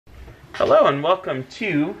Hello and welcome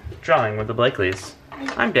to Drawing with the Blakleys.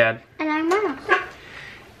 I'm Dad. And I'm Miles.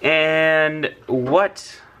 And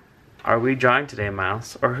what are we drawing today,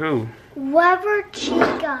 Miles? Or who? Withered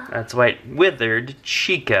Chica. That's right, Withered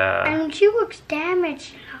Chica. And she looks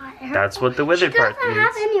damaged. That's what the withered part means. She doesn't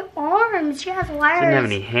have any arms. She has wires. She doesn't have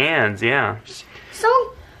any hands, yeah.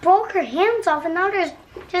 Someone broke her hands off and now there's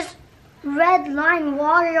just red line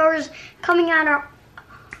warriors coming out of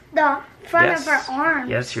the front of her arms.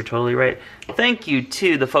 Yes, you're totally right. Thank you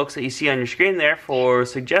to the folks that you see on your screen there for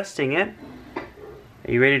suggesting it.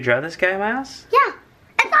 Are you ready to draw this guy, Miles? Yeah.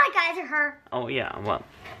 It's not a guy, it's her. Oh, yeah. Well,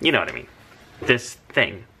 you know what I mean. This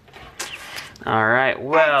thing. Alright,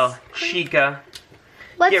 well, Chica,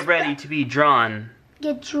 get ready to be drawn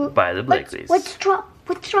by the Blakleys. Let's draw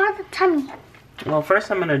the tummy. Well,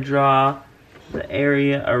 first I'm going to draw the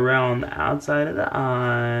area around the outside of the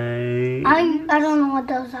eye. I don't know what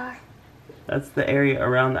those are. That's the area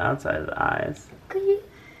around the outside of the eyes. Could you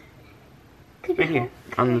right here,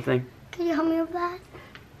 on the thing. Can you help me with that?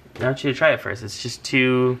 I want you to try it first. It's just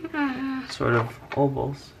two sort of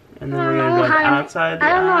ovals. And then we're going to draw the outside of the eye.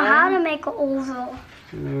 I don't know how to make an oval.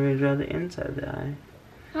 And then we're going to draw the inside of the eye.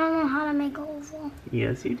 I don't know how to make an oval.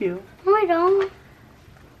 Yes, you do. No, I don't.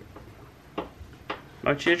 I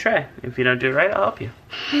want you to try. If you don't do it right, I'll help you.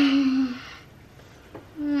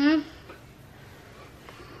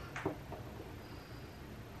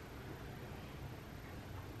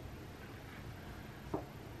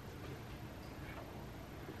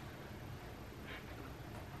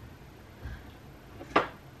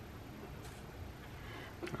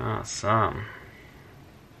 Awesome.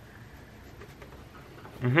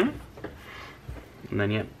 And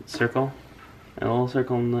then, yep, circle. And a little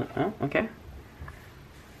circle in the... Oh, okay.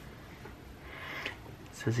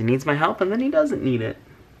 Says he needs my help, and then he doesn't need it.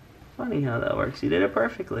 Funny how that works. You did it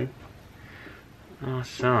perfectly.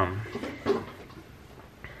 Awesome. So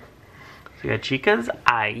we got Chica's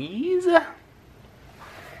eyes. Now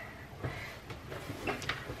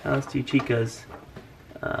let's do Chica's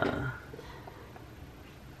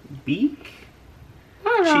beak.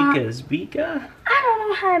 Chica's beak. I don't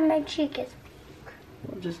know how to make Chica's beak.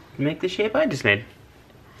 Well, just make the shape I just made.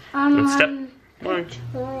 Step one.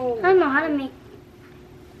 I don't know how to make.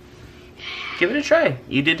 Give it a try.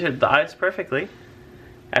 You did the eyes perfectly.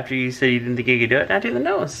 After you said you didn't think you could do it, now do the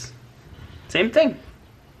nose. Same thing.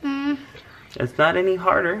 It's not any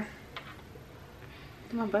harder.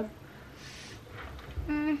 Come on, bud.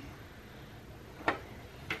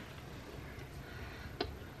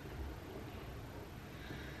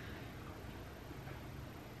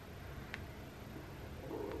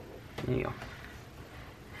 There you go.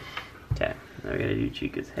 Okay, now we're gonna do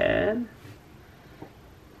Chica's head.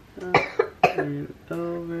 Up and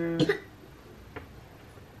over.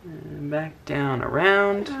 And back down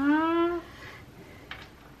around.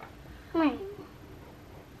 Wait.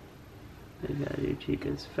 We gotta do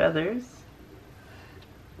Chica's feathers.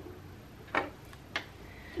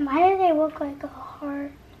 Why do they look like a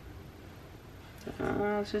heart?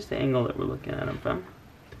 It's just the angle that we're looking at them from.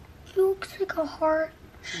 It looks like a heart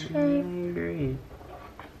shape. I agree.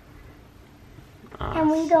 Awesome.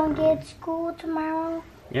 And we don't get school tomorrow.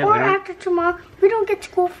 Yeah, or after tomorrow. We don't get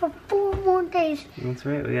school for 4 more days. That's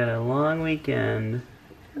right. We got a long weekend.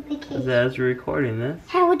 Vacation. As we're recording this.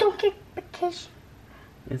 Hey, we don't get vacation.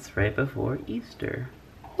 It's right before Easter.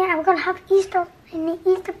 Yeah, we're gonna have Easter, and the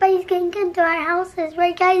Easter bunny's gonna get to our houses,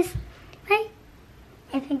 right, guys? Right?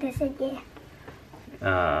 I think they said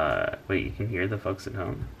yeah. Wait, you can hear the folks at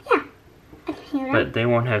home? Yeah, I can hear that. But they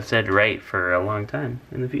won't have said right for a long time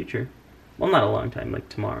in the future. Well, not a long time, like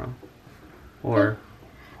tomorrow. Or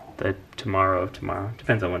the tomorrow of tomorrow.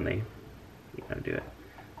 Depends on when they do it.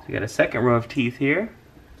 So we got a second row of teeth here.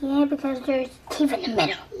 Yeah, because there's teeth in the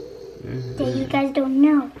middle. That you guys don't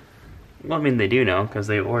know. Well, I mean, they do know, because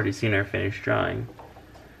they've already seen our finished drawing.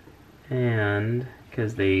 And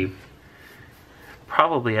because they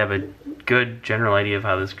probably have a good general idea of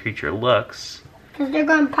how this creature looks. Because they're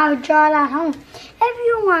going to probably draw it at home. If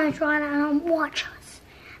you want to draw it at home, watch us.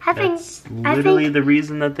 That's literally the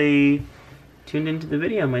reason that they tuned into the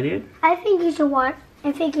video, my dude. I think you should watch.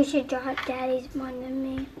 I think you should draw Daddy's more than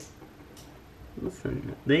me.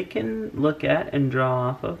 Listen, they can look at and draw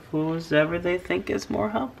off of whoever they think is more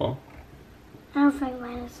helpful. I don't think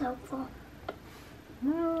mine is helpful.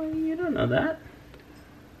 Well, you don't know that.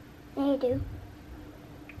 Yeah, you do.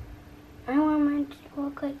 I want mine to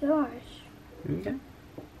look like yours. Okay.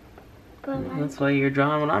 But Well, that's why you're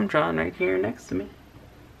drawing what I'm drawing right here next to me.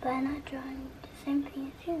 But I'm not drawing the same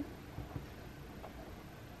thing as you.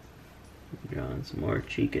 Drawing some more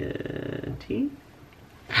Chica teeth.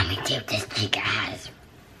 How many teeth this Chica has?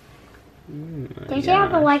 Does she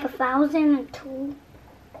have like 1,002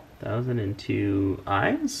 1,002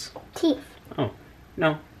 eyes? teeth? Oh,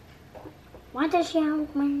 no. Why does she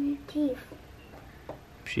have many teeth?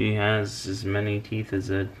 She has as many teeth as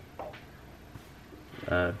a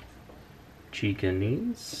chica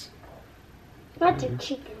needs. What do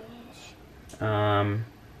chicken is?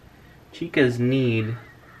 Chicas need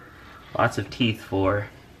lots of teeth for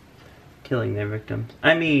killing their victims.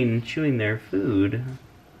 I mean, chewing their food.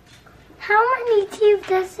 How many teeth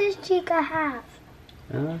does this chica have?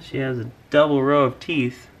 Well, she has a double row of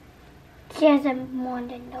teeth. She has more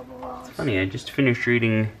than double rows. It's funny, I just finished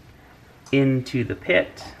reading Into the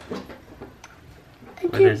Pit.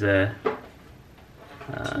 Where there's a...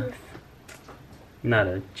 not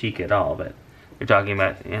a chica at all, but they're talking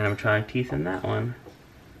about animatronic teeth in that one.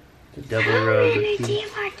 The double rows of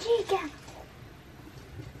teeth.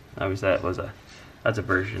 Obviously, that's a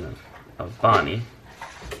version of Bonnie.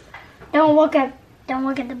 Don't look at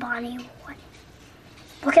the Bonnie one.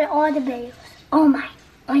 Look at all the videos. Oh my,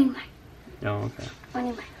 only mine. Oh, okay.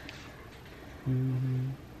 Only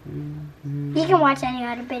mine. You can watch any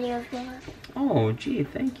other videos you want. Oh, gee,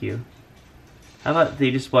 thank you. How about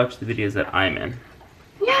they just watch the videos that I'm in?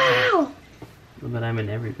 No! But I'm in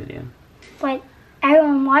every video. But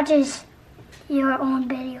everyone watches your own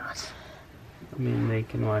videos. I mean, they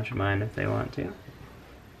can watch mine if they want to.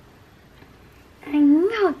 I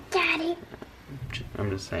know, Daddy. I'm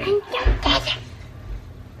just saying. I know, Daddy.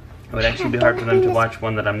 It would actually be hard for them to watch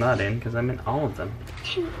one that I'm not in, because I'm in all of them.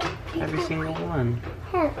 Every single one.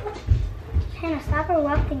 Hannah, stop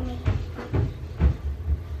interrupting me.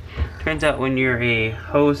 Turns out when you're a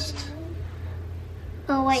host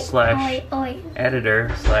slash editor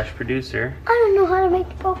slash producer. I don't know how to make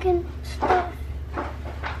the broken stuff.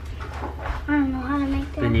 I don't know how to make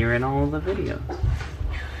that. Then you're in all of the videos.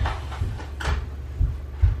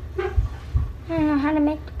 I don't know how to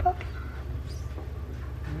make the broken.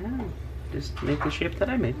 Yeah, just make the shape that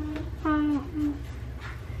I made.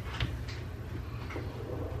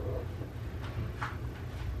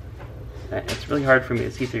 It's really hard for me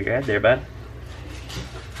to see through your head there, bud.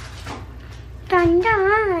 Dun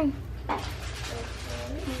dun.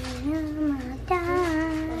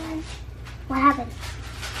 What happened?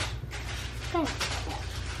 Okay.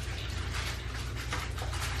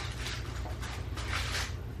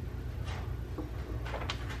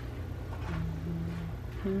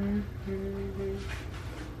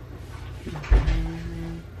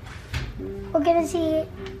 We're gonna see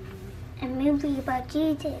a movie about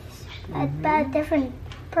Jesus, about a different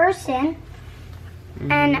person,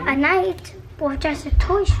 and a knight with just a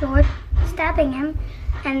toy sword stabbing him,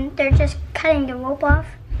 and they're just cutting the rope off,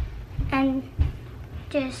 and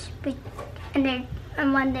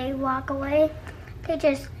when they walk away, they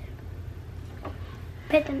just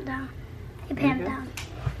put them down. They pin him down.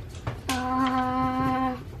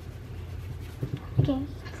 Okay,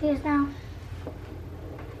 confused now.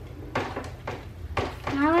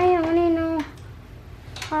 Now I only know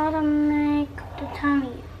how to make the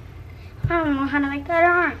tummy. I don't know how to make that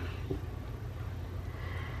arm.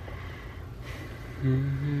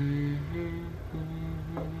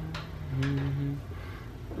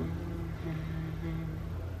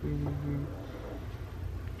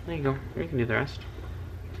 There you go. You can do the rest.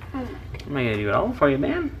 I'm not gonna do it all for you,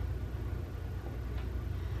 man.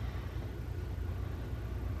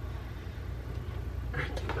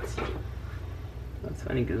 That's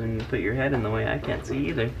funny because when you put your head in the way, I can't see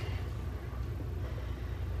either.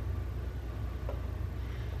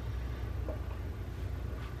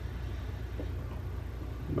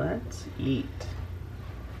 Let's eat.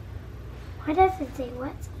 Why does it say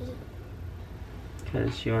let's eat?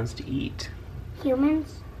 Because she wants to eat.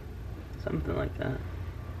 Humans? Something like that.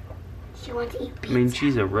 She wants to eat pizza. I mean,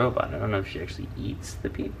 she's a robot. I don't know if she actually eats the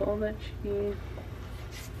people that she...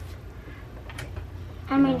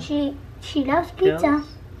 I mean, she loves pizza.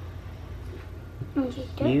 And she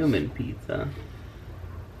does. Human pizza.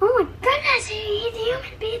 Oh my goodness, she eats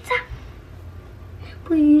human pizza.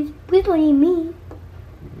 Please don't eat me.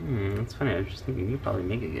 That's funny. I was just thinking you probably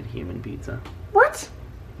make a good human pizza. What?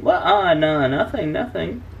 Well, no, nothing.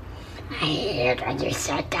 I heard what you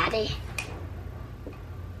said, Daddy.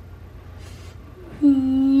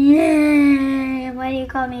 Yeah. Why do you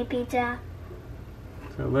call me pizza?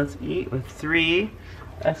 So let's eat with 3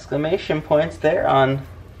 exclamation points there on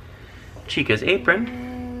Chica's apron.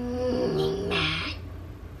 I'm mad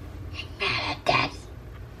at Daddy.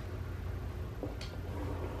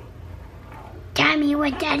 Tell me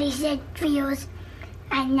what Daddy said feels,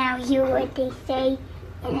 and now hear what they say,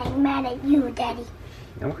 and I'm mad at you, Daddy.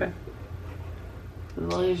 Okay. As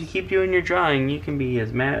long as you keep doing your drawing, you can be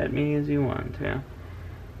as mad at me as you want, yeah.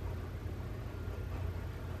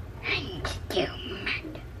 I'm still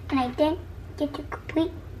mad. And I didn't get to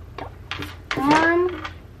complete the arm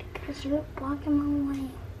because you were blocking my way.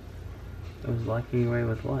 I was blocking your way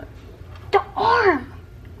with what? The arm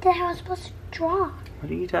that I was supposed to draw.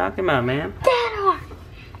 What are you talking about, man? That arm.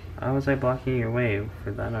 How was I blocking your way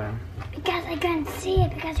for that arm? Because I couldn't see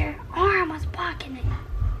it because your arm was blocking it.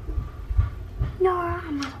 Your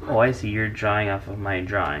arm was blocking. Oh, I see. You're drawing off of my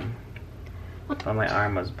drawing. What? But my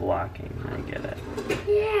arm was blocking. I get it.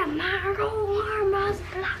 Yeah, my whole arm was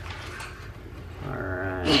blocking.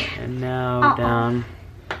 Alright, and now down.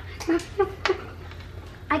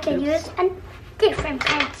 I can use a different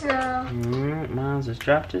pencil. Miles just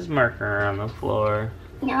dropped his marker on the floor.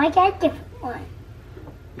 Now I got a different one.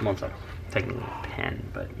 Well, it's technically a pen,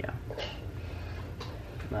 but yeah.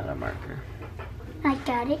 Not a marker. I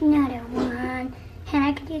got another one.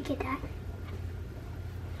 Hannah, could you get that?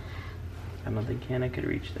 I don't think Hannah could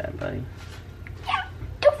reach that, buddy. Yeah,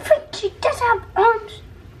 don't think she does have arms.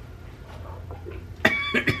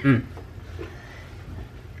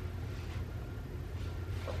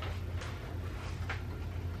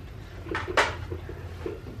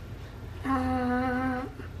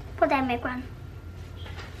 Put that make one.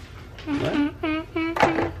 What?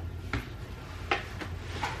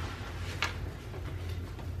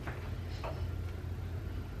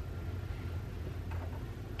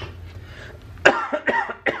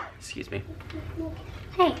 Excuse me.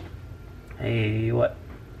 Hey. Hey, what?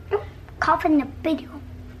 Cough in the video.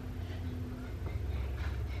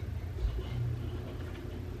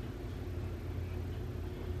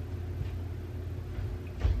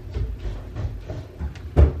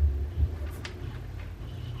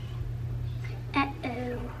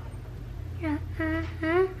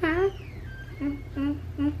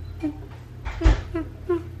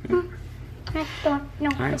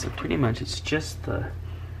 Alright, so pretty much it's just the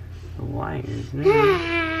wires now.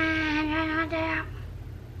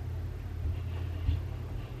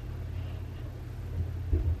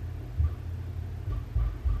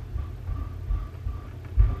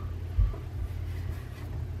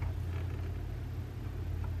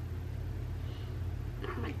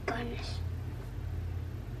 Oh my goodness.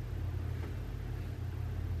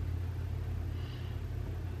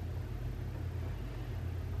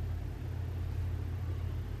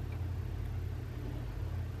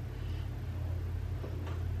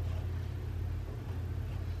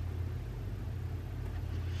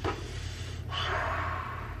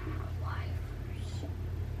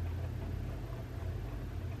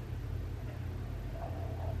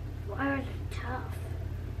 Wires are tough.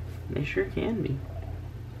 They sure can be.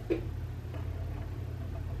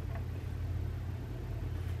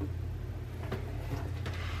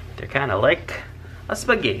 They're kind of like a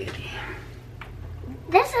spaghetti.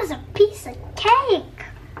 This is a piece of cake.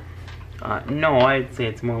 No, I'd say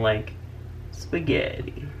it's more like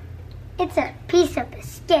spaghetti. It's a piece of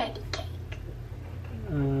spaghetti cake.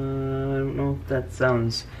 I don't know if that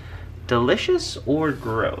sounds delicious or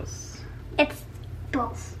gross. It's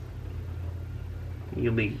both.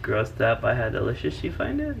 You'll be grossed out by how delicious you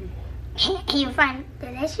find it? You find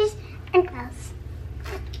delicious and gross.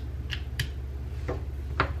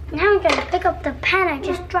 Now I'm gonna pick up the pen I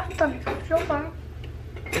just dropped on the floor.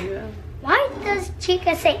 Yeah. Why does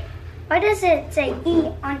it say E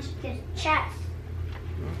on his chest?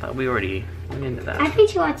 I thought we already went into that. I think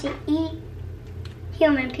she wants to eat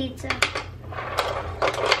human pizza.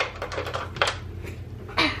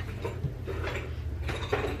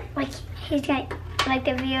 Like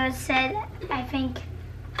the viewers said, I think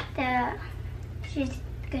that she's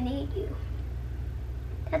gonna eat you.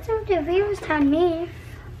 That's what the viewers told me.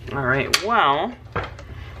 Alright, well,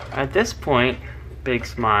 at this point, Big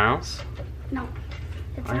Smiles, No.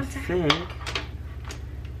 I think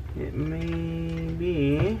it may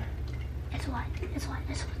be It's what?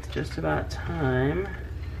 just about time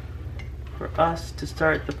for us to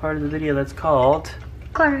start the part of the video that's called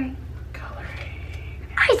Coloring. Coloring.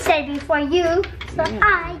 I said before you, so Yeah.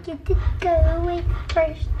 I get to go in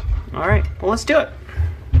first. Alright, well, let's do it.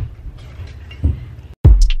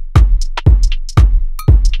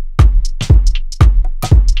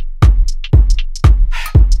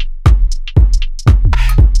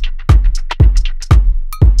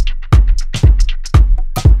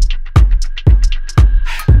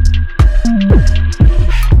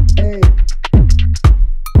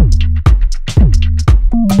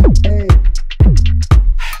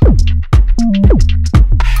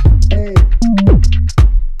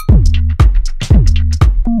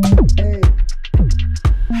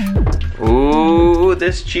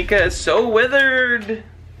 Chica is so withered.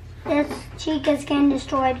 This Chica's getting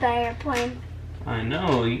destroyed by an airplane. I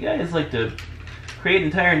know, you guys like to create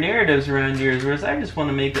entire narratives around yours, whereas I just want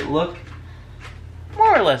to make it look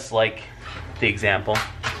more or less like the example.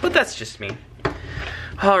 But that's just me.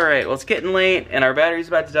 Alright, well it's getting late and our battery's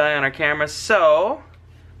about to die on our camera, so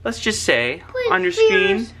let's just say Please, on your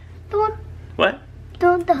screen. Don't. What?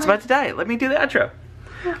 Don't die. It's about to die. Let me do the outro.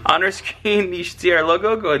 On our screen, you should see our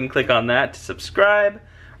logo. Go ahead and click on that to subscribe.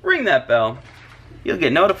 Ring that bell. You'll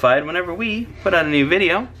get notified whenever we put out a new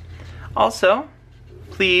video. Also,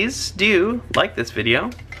 please do like this video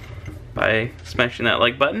by smashing that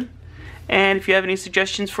like button. And if you have any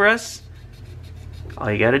suggestions for us,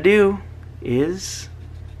 all you gotta do is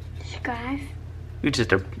Subscribe. you just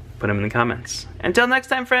have to put them in the comments. Until next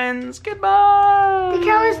time, friends, goodbye! The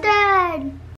cow is dead!